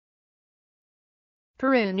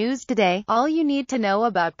Peru News Today, all you need to know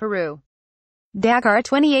about Peru. Dakar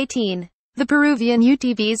 2018. The Peruvian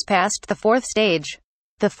UTVs passed the fourth stage.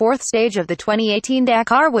 The fourth stage of the 2018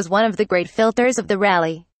 Dakar was one of the great filters of the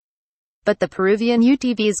rally. But the Peruvian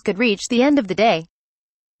UTVs could reach the end of the day,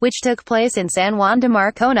 which took place in San Juan de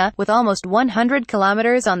Marcona, with almost 100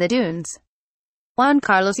 kilometers on the dunes. Juan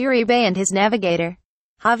Carlos Uribe and his navigator,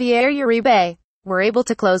 Javier Uribe, were able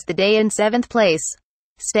to close the day in 7th place,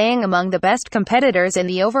 staying among the best competitors in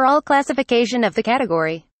the overall classification of the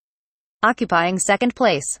category. Occupying 2nd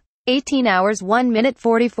place, 18 hours 1 minute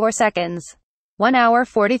 44 seconds. 1 hour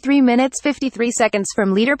 43 minutes 53 seconds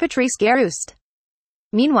from leader Patrice Garrouste.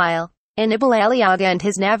 Meanwhile, Aníbal Aliaga and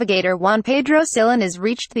his navigator Juan Pedro Cillóniz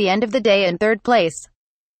reached the end of the day in 3rd place,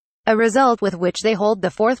 a result with which they hold the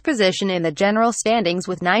 4th position in the general standings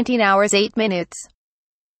with 19 hours 8 minutes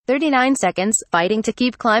 39 seconds, fighting to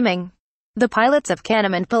keep climbing. The pilots of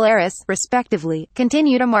Can-Am and Polaris, respectively,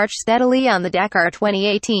 continue to march steadily on the Dakar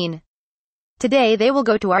 2018. Today they will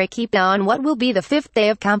go to Arequipa on what will be the 5th day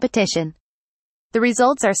of competition. The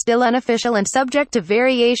results are still unofficial and subject to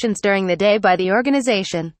variations during the day by the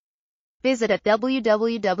organization. Visit at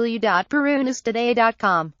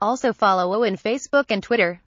www.perunewstoday.com. Also follow on Facebook and Twitter.